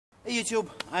Hey YouTube,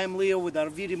 I'm Leo with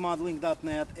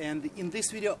RVremodeling.net, and in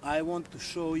this video I want to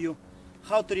show you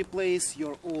how to replace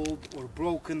your old or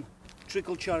broken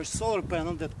trickle charge solar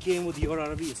panel that came with your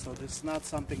RV. So this is not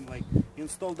something like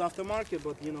installed aftermarket,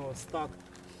 but you know, stock.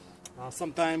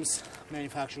 Sometimes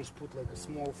manufacturers put like a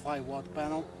small 5-watt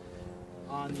panel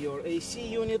on your AC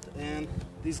unit, and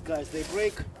these guys, they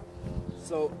break.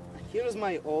 So here's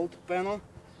my old panel.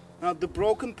 Now the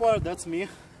broken part, that's me.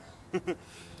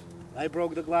 I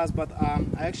broke the glass, but I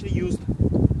actually used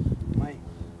my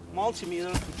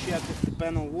multimeter to check if the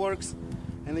panel works,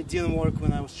 and it didn't work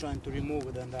when I was trying to remove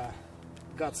it, and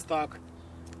got stuck,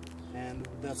 and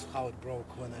that's how it broke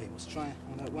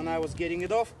when I was getting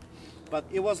it off. But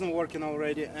it wasn't working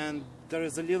already, and there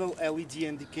is a little LED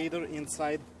indicator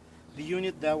inside the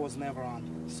unit that was never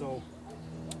on. So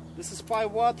this is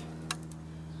 5-watt,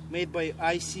 made by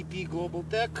ICP Global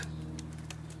Tech.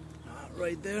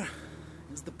 Right there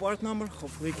is the part number.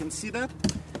 Hopefully you can see that.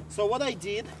 So what I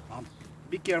did,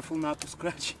 be careful not to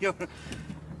scratch your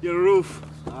roof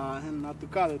and not to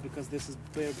cut it, because this is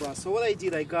bare glass. So what I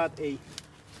did, I got a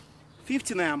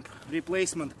 15 amp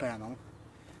replacement panel.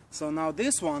 So now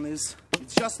this one it's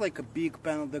just like a big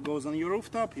panel that goes on your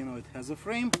rooftop. You know, it has a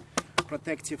frame,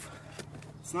 protective.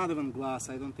 It's not even glass,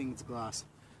 I don't think it's glass.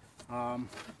 And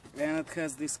it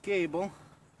has this cable,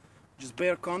 just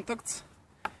bare contacts.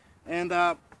 And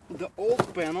the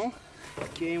old panel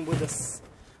came with a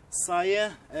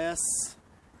SAE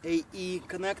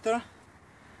connector,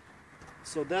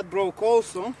 so that broke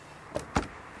also,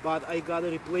 but I got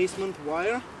a replacement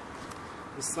wire,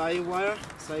 the SAE wire,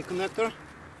 SAE connector.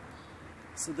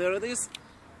 So there it is,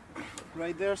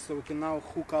 right there. So we can now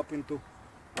hook up into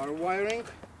our wiring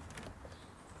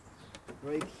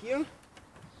right here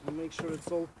and make sure it's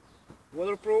all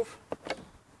waterproof.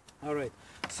 Alright,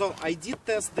 so I did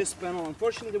test this panel.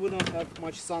 Unfortunately we don't have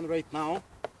much sun right now,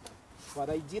 but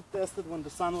I did test it when the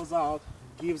sun was out.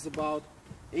 It gives about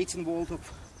 18 volts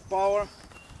of power.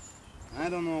 I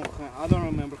don't know, I don't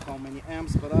remember how many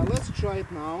amps, but let's try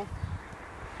it now.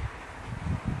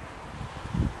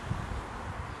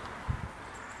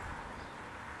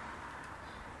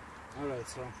 Alright,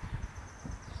 so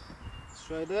let's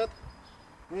try that.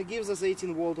 And it gives us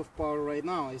 18 volts of power right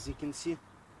now, as you can see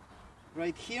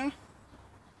right here.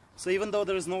 So even though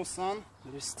there is no sun,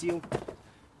 there is still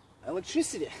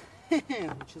electricity,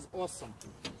 which is awesome.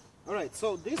 Alright,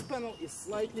 so this panel is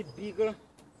slightly bigger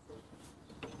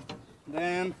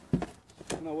than,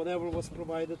 you know, whatever was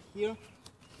provided here.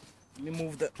 Let me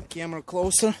move the camera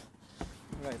closer.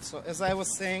 Alright, so as I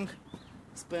was saying,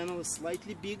 this panel is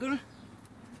slightly bigger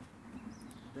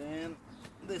than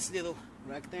this little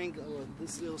rectangle, or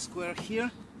this little square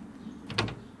here,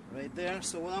 right there.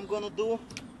 So what I'm gonna do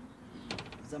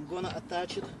is I'm gonna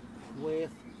attach it with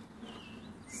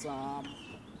some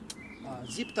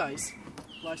zip ties,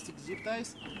 plastic zip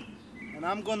ties, and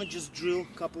I'm gonna just drill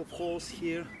a couple of holes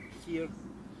here,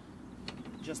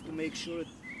 just to make sure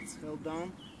it's held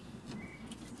down.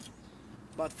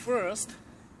 But first,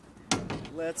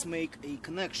 let's make a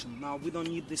connection. Now we don't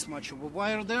need this much of a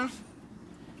wire there,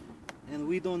 and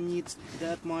we don't need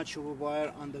that much of a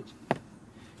wire on the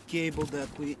cable that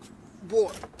we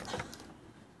bought.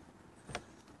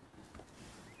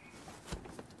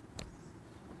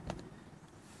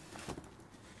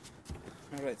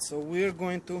 Alright, so we're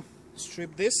going to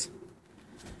strip this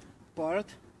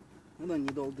part. We don't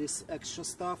need all this extra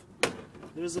stuff.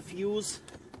 There's a fuse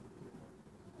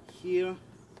here.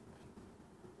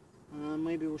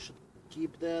 Maybe we should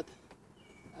keep that.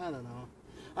 I don't know.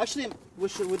 Actually,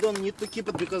 we don't need to keep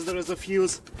it, because there is a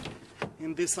fuse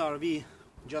in this RV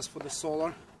just for the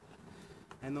solar.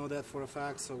 I know that for a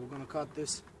fact, so we're gonna cut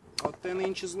this about 10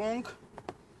 inches long.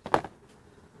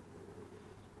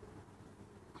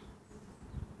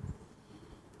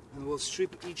 And we'll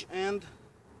strip each end.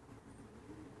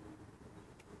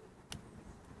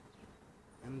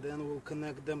 And then we'll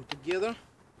connect them together.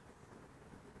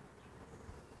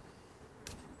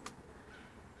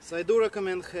 So I do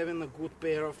recommend having a good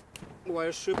pair of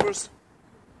wire strippers.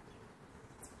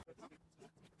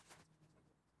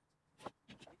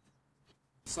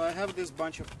 So I have this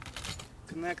bunch of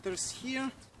connectors here.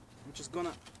 I'm just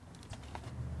gonna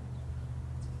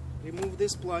remove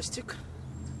this plastic.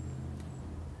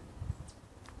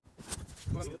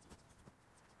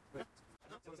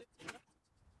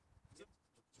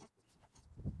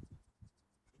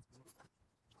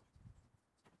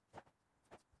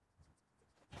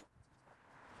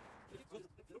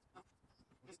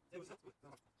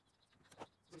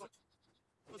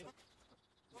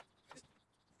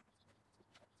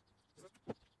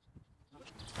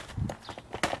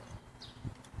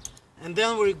 And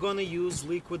then we're gonna use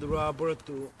liquid rubber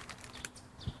to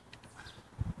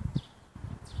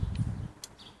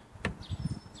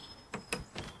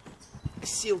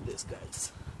seal this,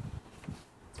 guys.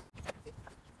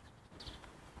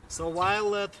 So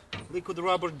while that liquid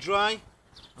rubber dry,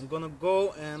 I'm gonna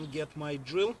go and get my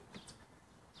drill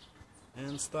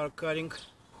and start cutting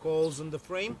holes in the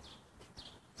frame.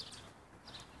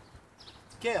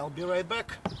 Okay, I'll be right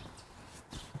back.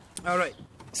 Alright,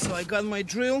 so I got my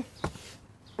drill.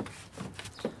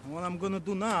 And what I'm gonna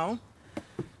do now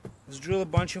is drill a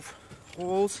bunch of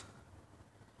holes,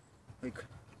 like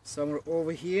somewhere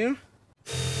over here.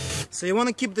 So you want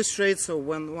to keep this straight, so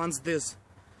once this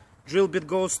drill bit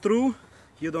goes through,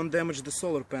 you don't damage the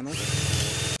solar panel.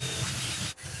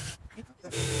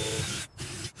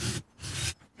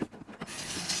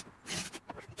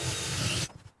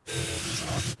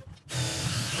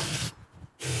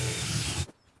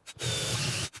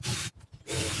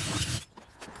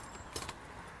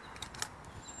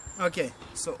 Okay,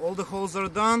 so all the holes are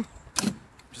done.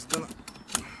 Just gonna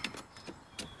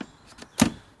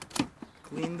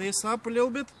clean this up a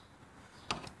little bit.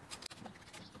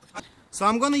 So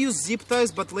I'm gonna use zip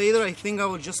ties, but later I think I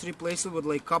will just replace it with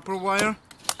like copper wire,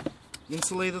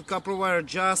 insulated copper wire,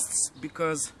 just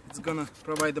because it's gonna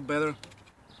provide a better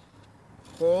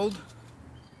hold,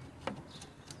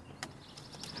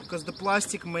 because the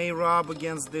plastic may rub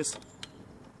against this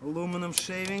aluminum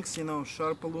shavings, you know,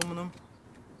 sharp aluminum.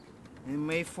 It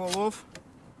may fall off.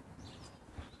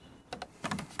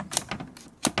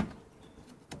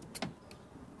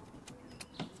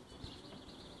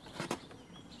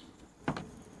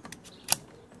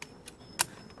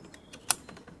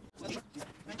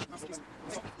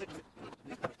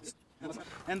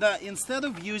 And instead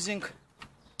of using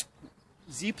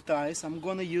zip ties, I'm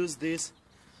gonna use this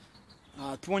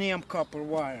 20 amp copper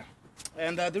wire.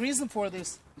 And the reason for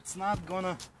this, it's not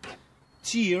gonna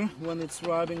tear when it's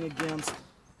rubbing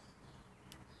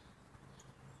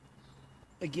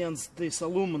against this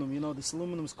aluminum. You know, this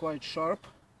aluminum is quite sharp.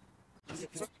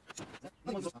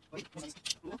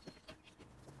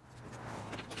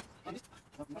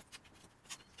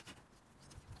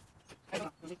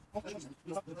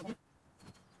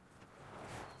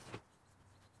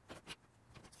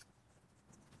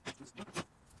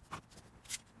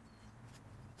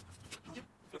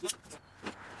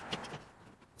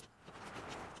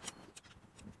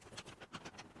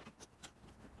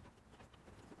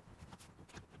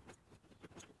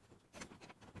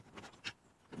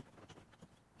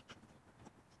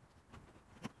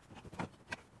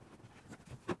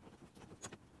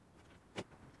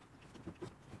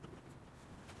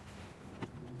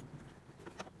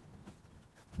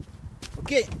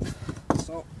 Okay,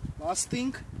 so last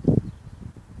thing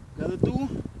gotta do,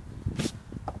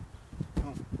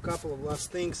 a couple of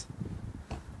last things.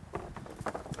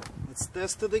 Let's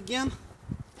test it again.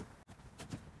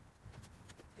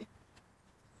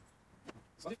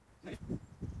 Okay,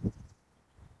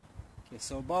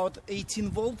 so about 18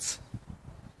 volts.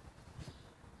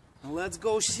 Now let's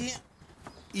go see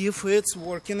if it's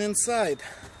working inside.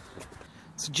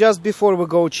 So just before we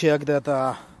go check that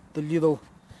the little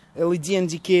LED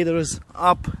indicator is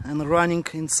up and running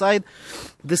inside,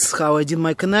 this is how I did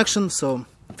my connection. So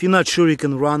if you're not sure, you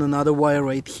can run another wire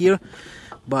right here,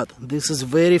 but this is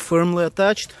very firmly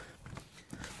attached,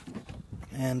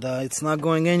 and it's not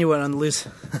going anywhere unless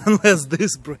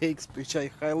this breaks, which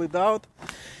I highly doubt.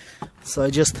 So I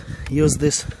just use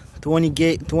this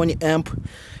 20 amp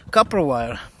copper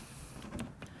wire,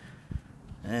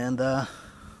 and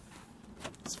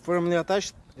it's firmly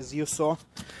attached, as you saw.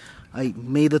 I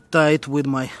made it tight with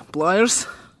my pliers,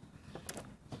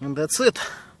 and that's it.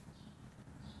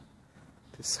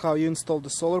 This is how you install the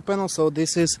solar panel. So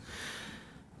this is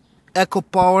Eco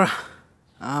Power.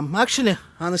 Actually,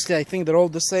 honestly, I think they're all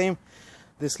the same,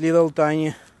 these little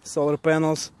tiny solar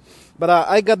panels. But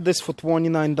I got this for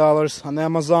 $29 on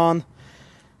Amazon,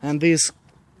 and this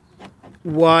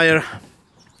wire,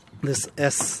 this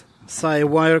SI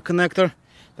wire connector,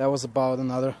 that was about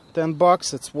another 10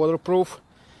 bucks. It's waterproof.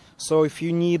 So if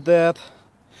you need that,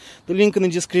 the link in the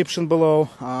description below.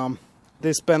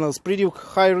 This panel is pretty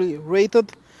highly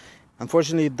rated.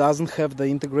 Unfortunately, it doesn't have the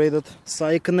integrated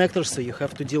SI connector, so you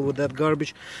have to deal with that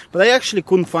garbage. But I actually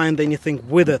couldn't find anything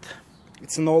with it.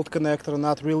 It's an old connector,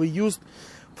 not really used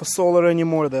for solar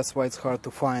anymore. That's why it's hard to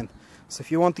find. So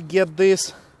if you want to get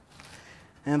this,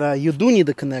 and you do need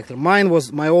a connector. Mine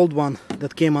was my old one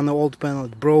that came on the old panel.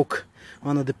 It broke.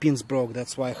 One of the pins broke.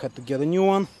 That's why I had to get a new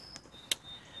one.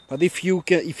 But if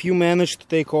you manage to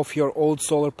take off your old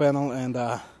solar panel and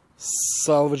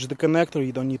salvage the connector,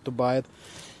 you don't need to buy it.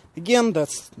 Again,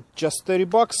 that's just 30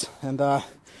 bucks, and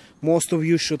most of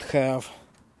you should have,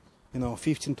 you know,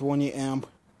 15-20 amp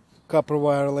copper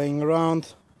wire laying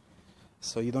around,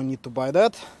 so you don't need to buy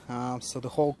that. So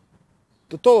the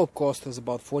total cost is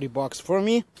about 40 bucks for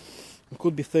me. It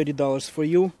could be $30 for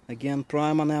you. Again,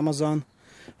 Prime on Amazon,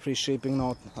 free shipping,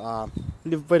 not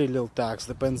very little tax,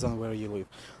 depends on where you live.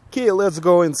 Okay, let's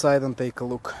go inside and take a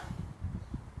look.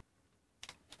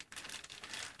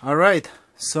 Alright,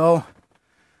 so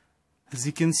as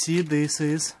you can see, this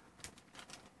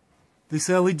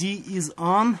LED is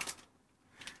on,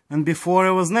 and before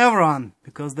it was never on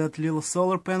because that little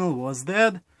solar panel was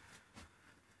dead.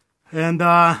 And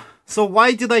so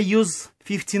why did I use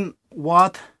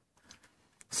 15-watt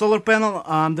solar panel?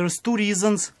 There's two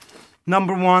reasons.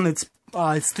 Number one, it's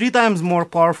 3 times more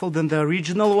powerful than the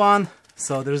original one,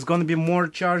 so there's gonna be more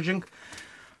charging.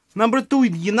 Number two,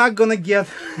 you're not gonna get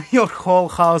your whole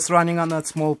house running on that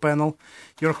small panel,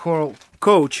 your whole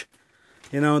coach.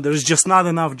 You know, there's just not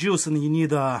enough juice, and you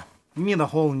need a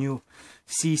whole new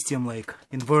system, like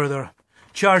inverter,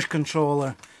 charge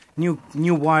controller,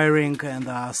 new wiring,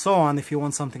 and so on, if you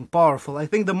want something powerful. I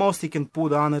think the most you can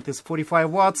put on it is 45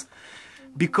 watts,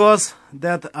 because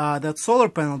that solar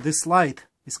panel, this light,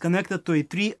 is connected to a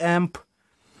 3 amp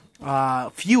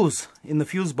fuse in the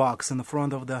fuse box in the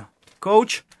front of the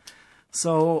coach.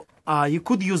 So you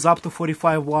could use up to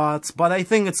 45 watts, but I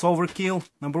think it's overkill,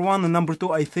 number one, and number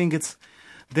two, I think it's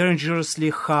dangerously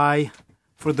high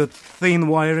for the thin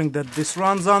wiring that this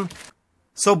runs on.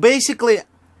 So basically,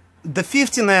 the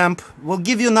 15 amp will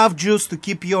give you enough juice to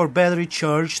keep your battery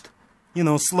charged, you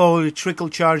know, slowly trickle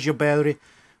charge your battery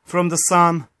from the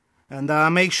sun, and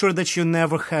make sure that you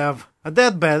never have a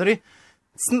dead battery.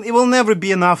 It will never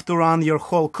be enough to run your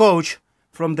whole coach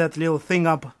from that little thing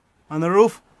up on the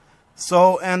roof.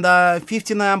 So, and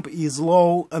 15 amp is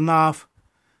low enough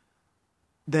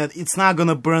that it's not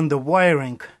gonna burn the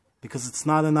wiring, because it's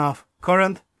not enough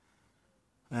current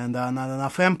and not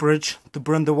enough amperage to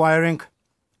burn the wiring.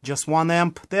 Just 1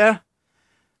 amp there,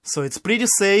 so it's pretty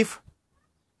safe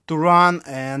to run,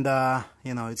 and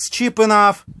you know, it's cheap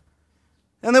enough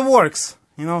and it works.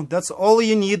 You know, that's all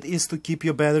you need is to keep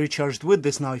your battery charged with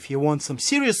this. Now, if you want some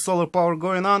serious solar power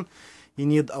going on, you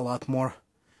need a lot more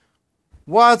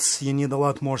watts, you need a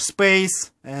lot more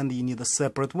space, and you need a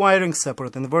separate wiring,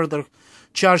 separate inverter,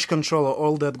 charge controller,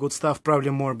 all that good stuff,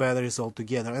 probably more batteries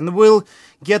altogether. And we'll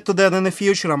get to that in the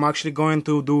future. I'm actually going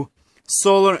to do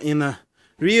solar in the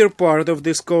rear part of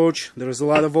this coach. There is a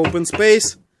lot of open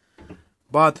space,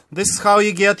 but this is how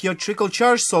you get your trickle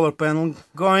charge solar panel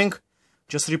going.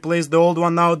 Just replace the old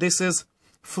one. Now this is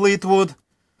Fleetwood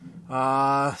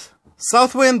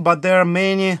Southwind, but there are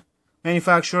many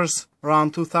manufacturers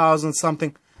around 2000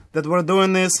 something that were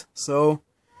doing this. So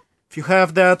if you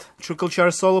have that trickle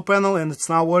charge solar panel and it's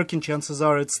not working, chances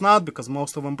are it's not, because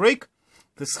most of them break.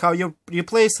 This is how you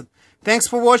replace it. Thanks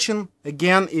for watching.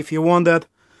 Again, if you want that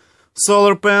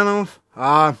solar panel,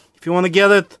 if you want to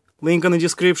get it, link in the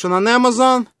description on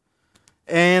Amazon.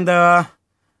 And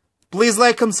please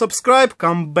like and subscribe.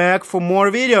 Come back for more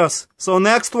videos. So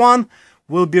next one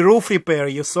will be roof repair.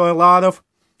 You saw a lot of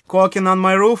caulking on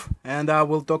my roof, and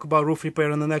we'll talk about roof repair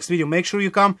in the next video. Make sure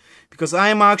you come, because I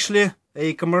am actually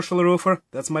a commercial roofer.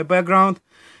 That's my background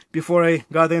before I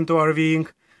got into RVing,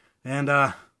 and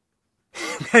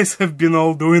you guys have been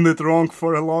all doing it wrong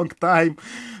for a long time,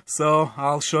 so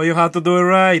I'll show you how to do it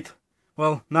right.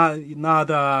 Well, not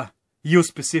you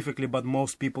specifically, but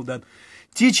most people that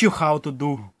teach you how to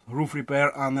do roof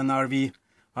repair on an RV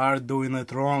are doing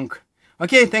it wrong.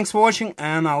 Okay, thanks for watching,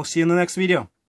 and I'll see you in the next video.